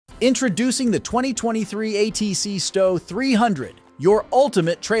Introducing the 2023 ATC STO 300, your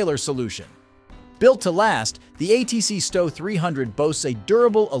ultimate trailer solution. Built to last, the ATC STO 300 boasts a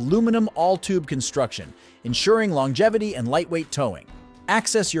durable aluminum all-tube construction, ensuring longevity and lightweight towing.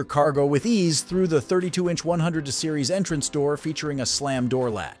 Access your cargo with ease through the 32-inch 100 series entrance door featuring a slam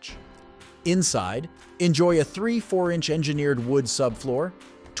door latch. Inside, enjoy a 3/4-inch engineered wood subfloor,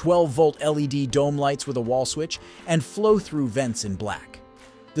 12-volt LED dome lights with a wall switch, and flow-through vents in black.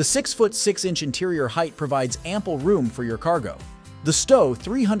 The 6-foot 6-inch interior height provides ample room for your cargo. The STO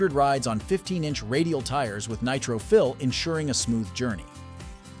 300 rides on 15-inch radial tires with nitro fill, ensuring a smooth journey.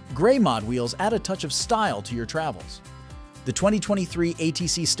 Gray mod wheels add a touch of style to your travels. The 2023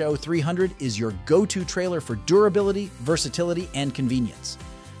 ATC STO 300 is your go-to trailer for durability, versatility, and convenience.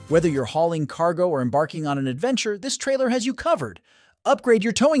 Whether you're hauling cargo or embarking on an adventure, this trailer has you covered. Upgrade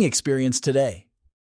your towing experience today.